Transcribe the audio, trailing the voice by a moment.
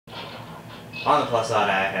On the plus side,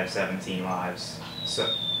 I have 17 lives.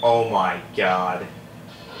 So, oh my god.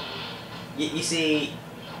 You see,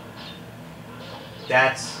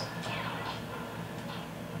 that's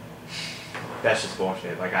just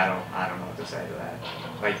bullshit. Like, I don't know what to say to that.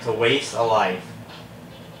 Like, to waste a life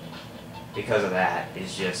because of that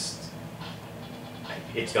is just, like,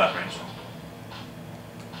 it's gut-wrenching.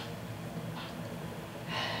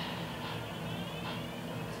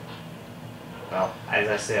 Well, as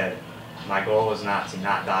I said, my goal was not to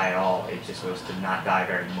not die at all, it just was to not die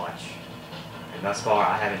very much. And thus far,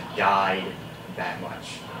 I haven't died that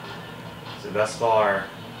much. So thus far,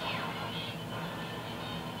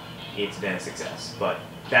 it's been a success. But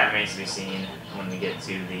that remains to be seen when we get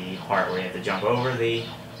to the part where you have to jump over the...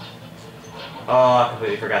 Oh, I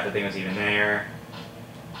completely forgot the thing was even there.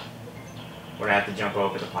 We're gonna have to jump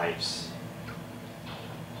over the pipes.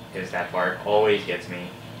 Because that part always gets me,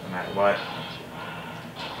 no matter what.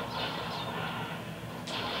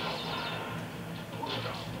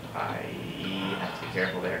 I have to be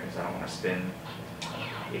careful there because I don't want to spin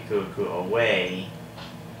Ikuku away.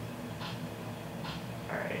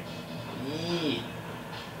 Alright.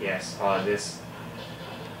 Yes,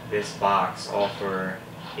 this box, all for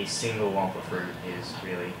a single lump of fruit, is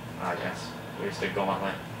really, I guess. Where's the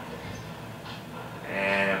gauntlet?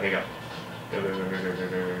 And, okay, go. Go, go, go, go, go, go, go,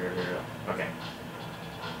 go, go, go. Okay.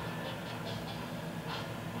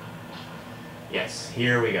 Yes,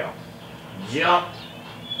 here we go. Jump!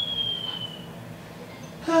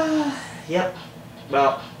 Yep.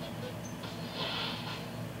 Well.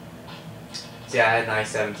 See, I had nice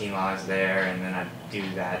 17 lives there, and then I do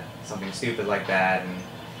that, something stupid like that, and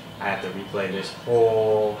I have to replay this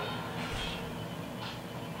whole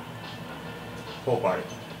party.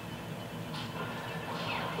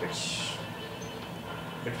 Which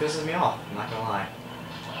pisses me off, I'm not gonna lie.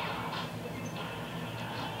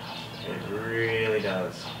 It really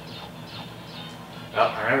does. Oh,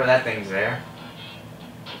 I remember that thing's there.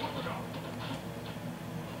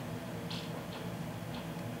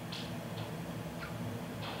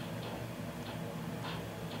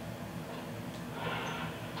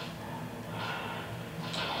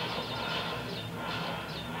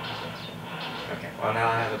 Okay, well now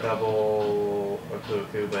I have a double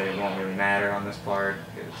Okuku, but it won't really matter on this part,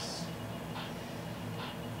 because,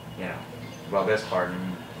 you know, well this part,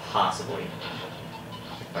 possibly,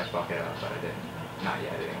 if I fuck it up, but I didn't. Not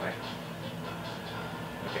yet, anyway.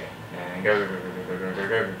 Okay, and go, go, go, go, go, go,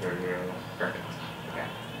 go, go, go, go. Perfect. Okay.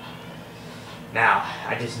 Now,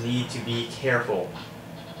 I just need to be careful.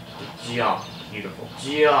 Jump. Beautiful.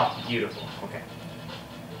 Jump. Beautiful. Okay.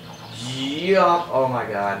 Jump. Oh my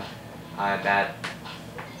god. That...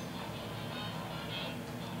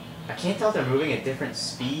 I can't tell if they're moving at different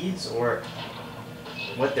speeds or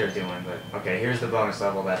what they're doing, but... Okay, here's the bonus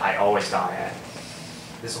level that I always die at.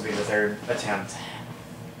 This will be the third attempt.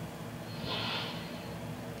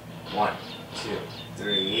 1, 2,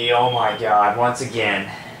 3. Oh my god, once again.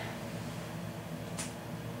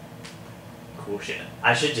 Cool shit.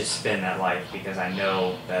 I should just spin that life because I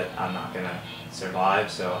know that I'm not gonna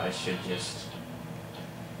survive, so I should just...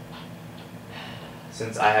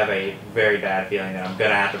 Since I have a very bad feeling that I'm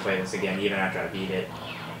gonna have to play this again even after I beat it.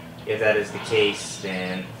 If that is the case,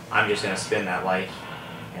 then I'm just gonna spin that life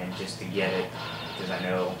and just to get it. Because I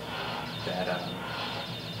know that,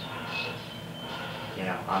 you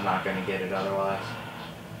know, I'm not going to get it otherwise.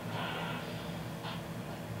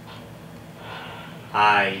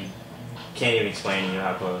 I can't even explain to you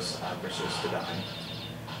how close I was just to dying.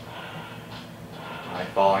 Like,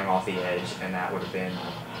 falling off the edge, and that would have been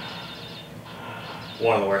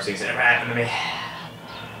one of the worst things that ever happened to me.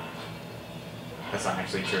 That's not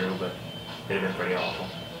actually true, but it would have been pretty awful.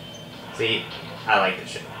 See, I like this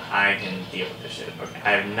shit. I can deal with this shit. Okay,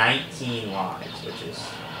 I have 19 lives, which is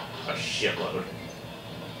a shitload.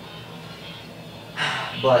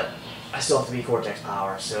 But I still have to be Cortex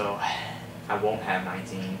Power, so I won't have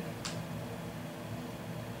 19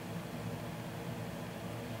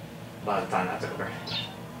 by the time that's over.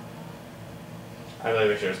 I really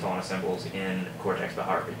wish there was Tona symbols in Cortex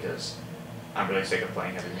Power because I'm really sick of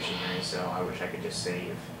playing heavy machinery, so I wish I could just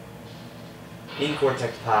save in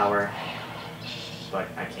Cortex Power. But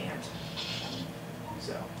I can't.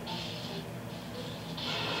 So.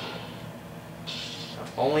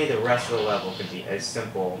 If only the rest of the level could be as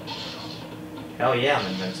simple. Hell yeah, I'm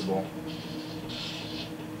invincible.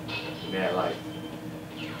 Yeah, like.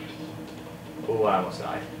 Oh, I almost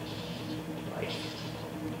died. Like.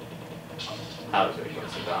 I was really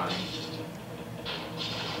close to dying.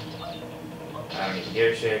 I don't even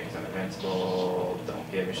give a shit because I'm invincible. Don't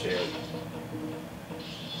give a shit.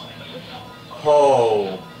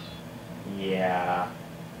 Oh, yeah.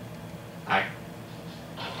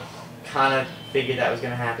 kind of figured that was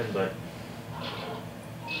going to happen, but...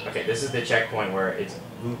 Okay, this is the checkpoint where it's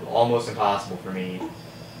almost impossible for me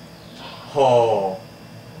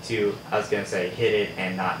to, I was going to say, hit it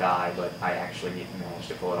and not die, but I actually managed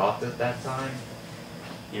to pull it off that time.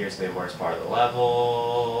 Here's the worst part of the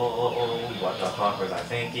level. What the fuck was I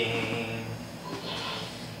thinking?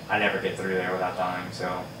 I never get through there without dying,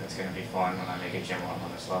 so it's going to be fun when I make a gym run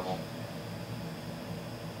on this level.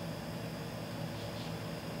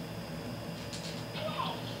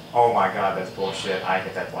 Oh my god, that's bullshit. I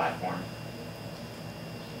hit that platform.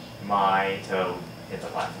 My toe hit the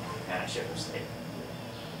platform, and I should have stayed.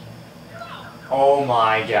 Oh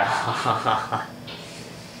my god.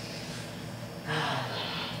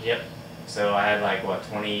 Yep. So I had like, what,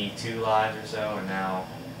 22 lives or so, and now...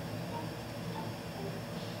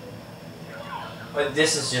 But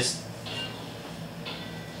this is just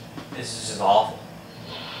awful.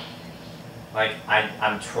 Like,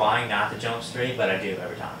 I'm trying not to jump straight, but I do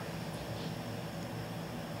every time.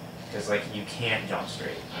 Because, like, you can't jump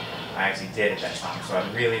straight. I actually did it that time, so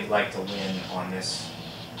I'd really like to win on this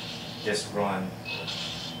run.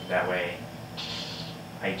 That way,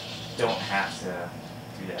 I don't have to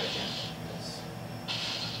do that again.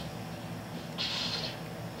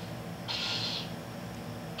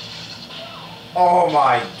 Oh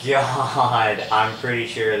my god! I'm pretty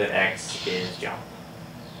sure that X is jump.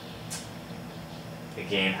 The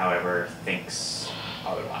game, however, thinks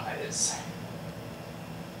otherwise.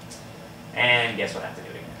 And guess what I have to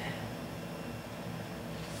do again?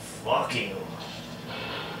 Fuck you.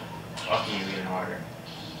 Fuck you even harder.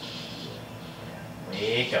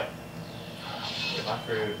 Wake up. Get my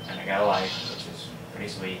fruit, and I got a life, which is pretty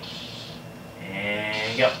sweet.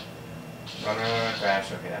 And go. Run,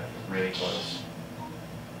 crash. Okay, that was really close.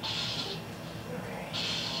 Okay.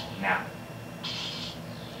 Now.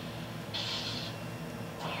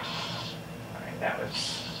 Alright, that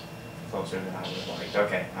was closer than I would have liked.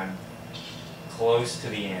 Okay, I'm close to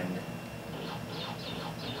the end.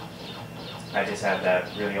 I just have that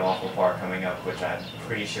really awful part coming up, which I'm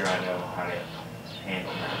pretty sure I know how to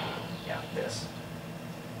handle now. Yeah, this.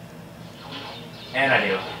 And I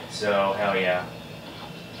do. So, hell yeah.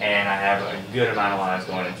 And I have a good amount of lives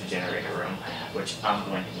going into generator room, which I'm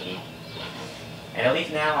going to need. And at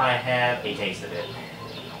least now I have a taste of it.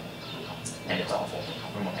 And it's awful,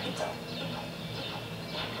 from what I can tell.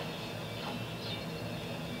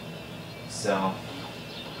 So,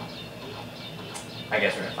 I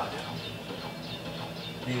guess we're gonna find out.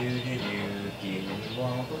 Give me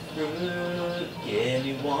one for fruit, give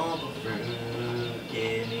me one for fruit,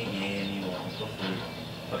 give me one for fruit.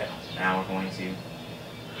 Okay, now we're going to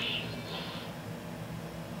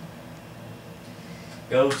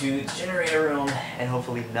go to the generator room and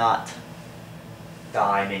hopefully not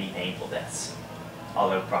die many painful deaths.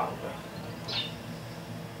 Although probably.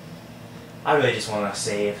 I really just want to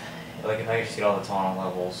save. Like if I could just get all the tunnel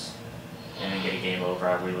levels and then get a game over,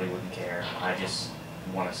 I really wouldn't care. I just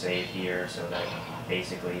want to save here so that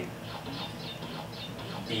basically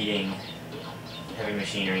beating heavy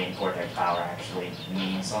machinery and Cortex power actually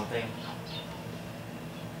means something.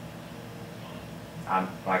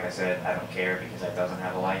 Like I said, I don't care because it doesn't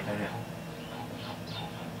have a life in it.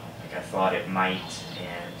 Like I thought it might,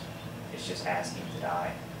 and it's just asking to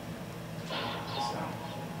die. So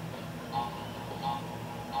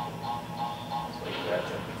let's wait for that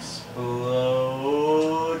to explode.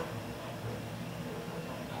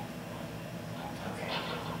 Okay.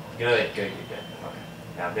 Good. Okay.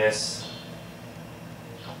 Now this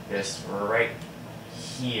right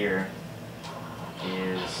here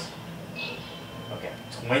is okay.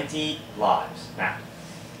 20 lives now.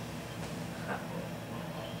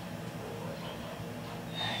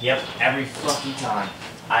 Yep, every fucking time.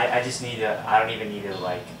 I just need to. I don't even need to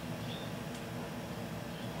like.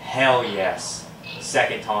 Hell yes.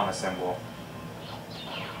 Second taunt symbol.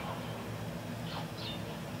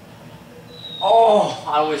 Oh,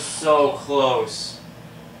 I was so close.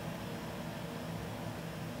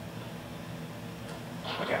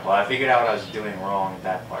 Okay, well I figured out what I was doing wrong at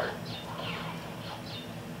that part.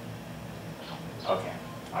 Okay,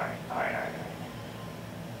 alright.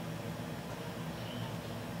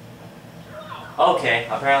 Okay,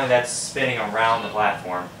 apparently that's spinning around the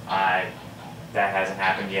platform. That hasn't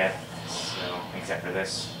happened yet, so, except for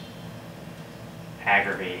this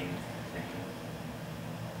aggravating thing.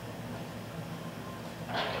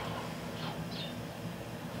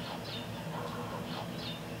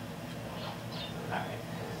 Alright.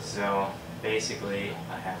 So, basically,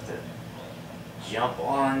 I have to jump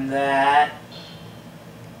on that.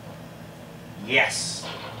 Yes!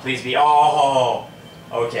 Please be. Oh!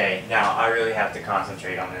 Okay, now I really have to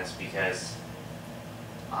concentrate on this because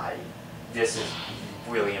this is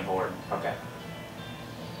really important. Okay.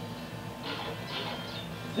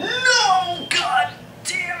 No! God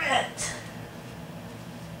damn it!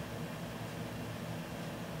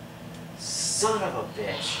 Son of a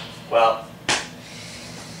bitch. Well.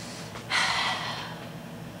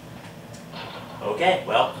 Okay,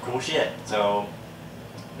 well, cool shit. So,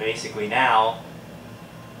 basically now,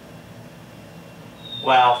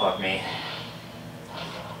 well, fuck me.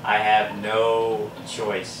 I have no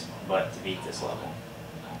choice but to beat this level.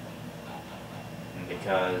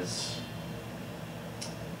 Because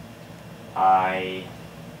I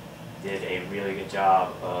did a really good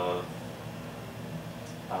job of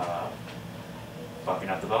fucking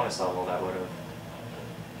up the bonus level that would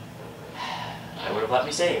have let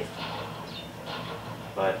me save.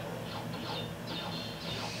 But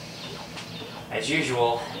as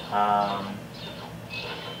usual,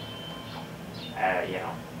 you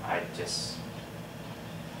know, I just,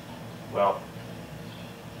 well,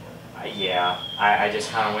 yeah, I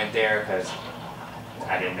just kind of went there because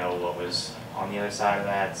I didn't know what was on the other side of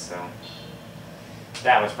that, so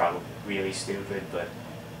that was probably really stupid, but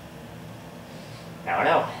now I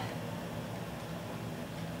know.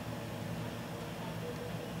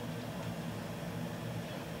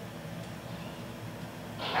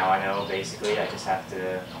 Now I know, basically, I just have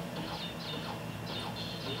to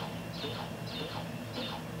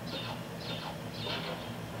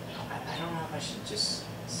I don't know if I should just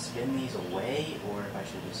spin these away or if I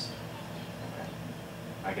should just, okay,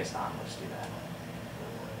 I guess not, let's do that.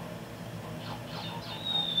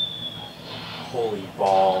 Holy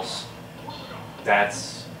balls,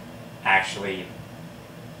 that's actually,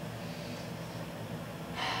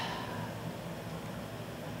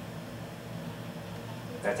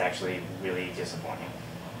 really disappointing.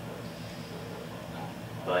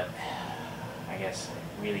 But I guess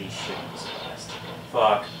I really shouldn't be surprised.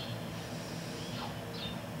 Fuck.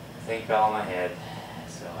 The thing fell on my head,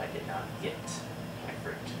 so I did not get my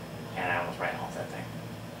fruit. And I almost ran off that thing.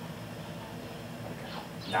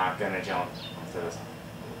 Okay. Not gonna jump to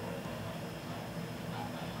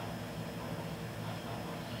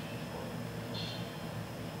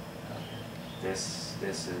this.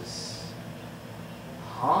 This is...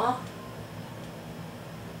 Huh?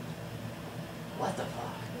 What the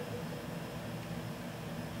fuck?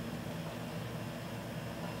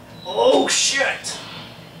 Oh shit!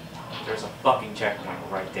 There's a fucking checkpoint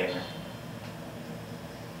right there.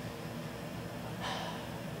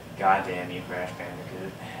 God damn you, Crash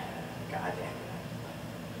Bandicoot. God damn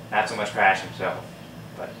you. Not so much Crash himself,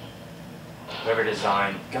 but whoever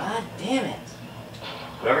designed... God damn it!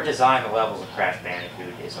 Whoever designed the levels of Crash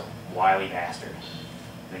Bandicoot is a wily bastard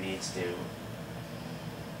who needs to...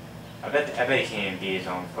 I bet he can't even beat his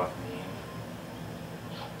own fucking game.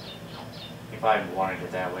 He probably wanted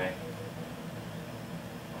it that way.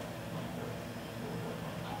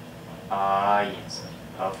 Yes.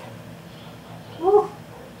 Okay. Woo!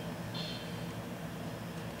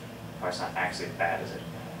 Part's not actually as bad as it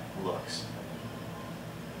looks.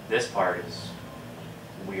 This part is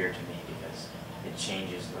weird to me because it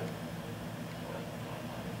changes the...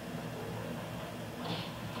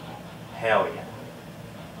 Hell yeah.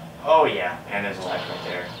 Oh yeah, and there's a life right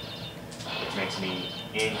there, which makes me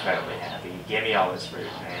incredibly happy. Give me all this fruit,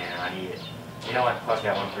 man, I need it. You know what, fuck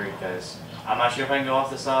that one fruit, because I'm not sure if I can go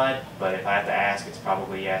off the side, but if I have to ask, it's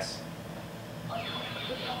probably yes.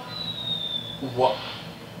 What?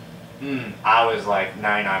 I was like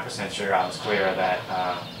 99% sure I was clear of that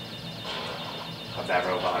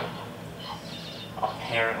robot.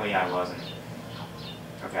 Apparently I wasn't.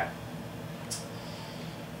 Okay.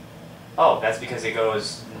 Oh, that's because it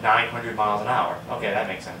goes 900 miles an hour. Okay, that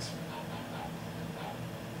makes sense.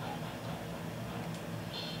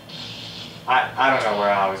 I don't know where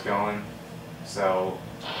I was going, so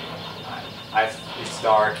it's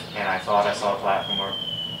dark and I thought I saw a platform.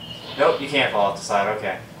 Nope, you can't fall off the side.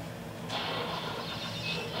 Okay.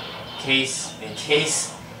 In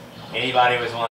case anybody was wondering.